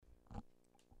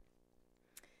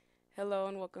Hello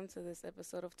and welcome to this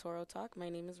episode of Toro Talk. My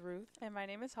name is Ruth. And my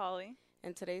name is Holly.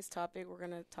 And today's topic, we're going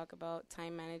to talk about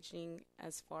time managing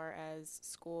as far as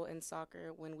school and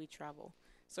soccer when we travel.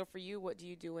 So for you, what do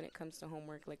you do when it comes to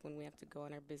homework, like when we have to go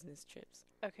on our business trips?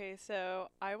 Okay, so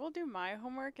I will do my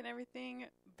homework and everything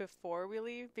before we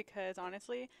leave because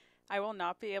honestly, I will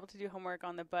not be able to do homework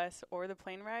on the bus or the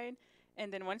plane ride.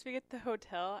 And then once we get to the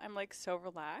hotel, I'm like so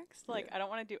relaxed. Like I don't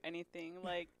want to do anything.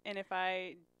 And if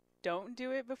I don't do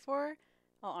it before,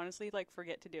 I'll honestly like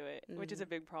forget to do it, which is a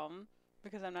big problem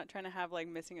because I'm not trying to have like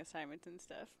missing assignments and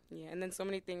stuff. Yeah, and then so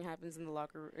many things happens in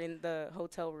the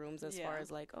hotel rooms as far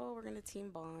as like, oh, we're gonna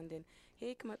team bond and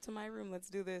hey, come up to my room, let's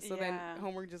do this. So then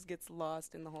homework just gets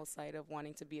lost in the whole side of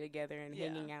wanting to be together and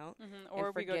hanging out,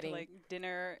 or we go to like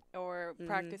dinner or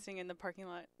practicing in the parking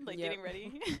lot, like getting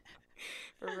ready.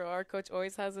 For real, our coach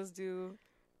always has us do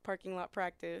parking lot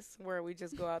practice where we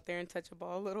just go out there and touch a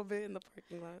ball a little bit in the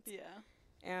parking lots. Yeah.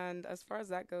 And as far as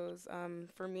that goes,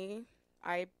 for me,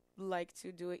 I like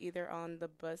to do it either on the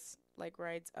bus like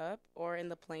rides up or in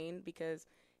the plane, because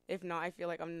if not, I feel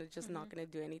like I'm just not going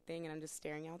to do anything and I'm just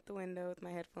staring out the window with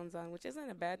my headphones on, which isn't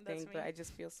a bad thing, but I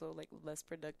just feel so like less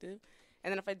productive.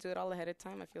 And then if I do it all ahead of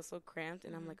time, I feel so cramped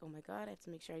and I'm like, oh my God, I have to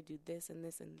make sure I do this and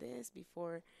this and this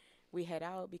before we head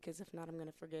out, because if not, I'm going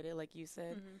to forget it, like you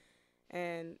said.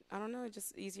 And I don't know, it's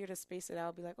just easier to space it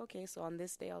out. Be like, okay, so on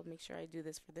this day, I'll make sure I do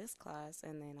this for this class.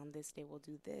 And then on this day, we'll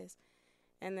do this.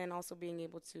 And then also being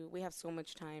able to, we have so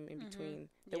much time in between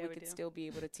that we could still be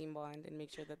able to team bond and make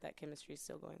sure that that chemistry is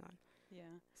still going on. Yeah.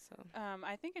 So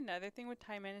I think another thing with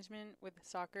time management with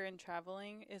soccer and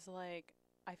traveling is like,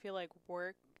 I feel like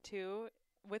work too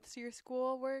with your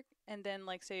school work, and then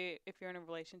like say if you're in a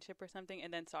relationship or something,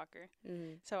 and then soccer.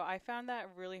 So I found that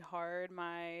really hard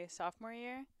my sophomore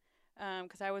year.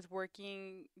 Because I was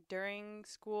working during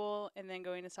school and then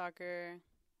going to soccer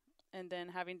and then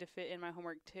having to fit in my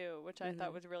homework too, which I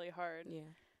thought was really hard.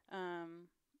 Yeah.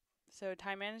 So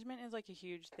time management is like a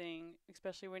huge thing,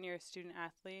 especially when you're a student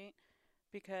athlete,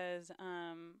 because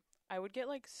I would get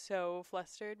like so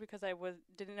flustered because I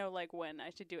didn't know like when I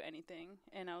should do anything,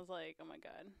 and I was like, oh my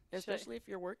God. Especially if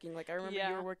you're working. Like I remember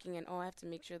you were working and I have to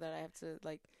make sure that I have to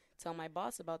like tell my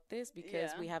boss about this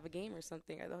because we have a game or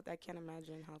something. I can't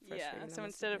imagine how frustrating. Yeah, so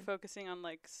instead of focusing on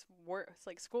like work,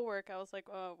 like schoolwork, I was like,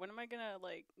 oh, when am I gonna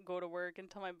like go to work and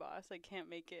tell my boss I can't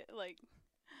make it? Like,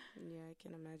 yeah, I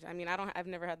can imagine. I mean, I've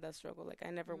never had that struggle. Like I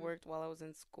never worked while I was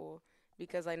in school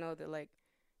because I know that like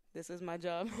this is my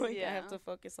job. Like I have to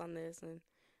focus on this, and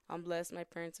I'm blessed. My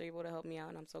parents are able to help me out,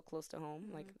 and I'm so close to home,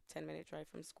 like 10-minute drive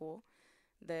from school,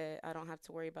 that I don't have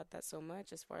to worry about that so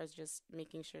much as far as just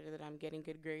making sure that I'm getting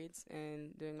good grades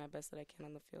and doing my best that I can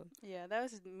on the field. Yeah,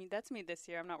 that's me this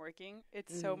year. I'm not working.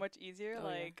 It's so much easier.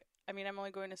 I mean, I'm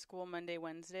only going to school Monday,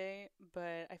 Wednesday,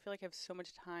 but I feel like I have so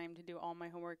much time to do all my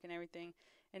homework and everything,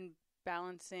 and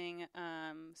balancing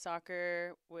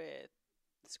soccer with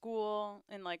school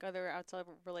and like other outside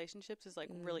relationships is like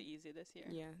really easy this year.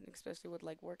 Yeah, especially with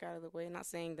like work out of the way. Not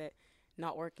saying that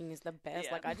not working is the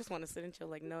best. Like I just want to sit and chill.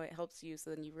 Like no, it helps you,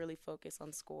 so then you really focus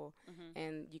on school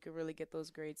and you can really get those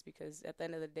grades, because at the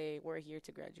end of the day, we're here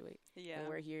to graduate. Yeah, and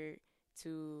we're here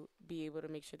to be able to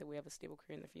make sure that we have a stable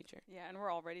career in the future. Yeah, and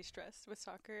we're already stressed with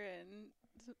soccer and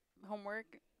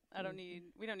homework.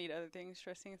 We don't need other things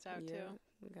stressing us out too.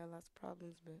 We got lots of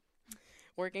problems, but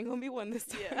work ain't gonna be one this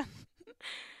time. Yeah.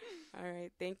 All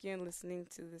right, thank you and listening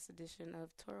to this edition of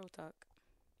Toro Talk.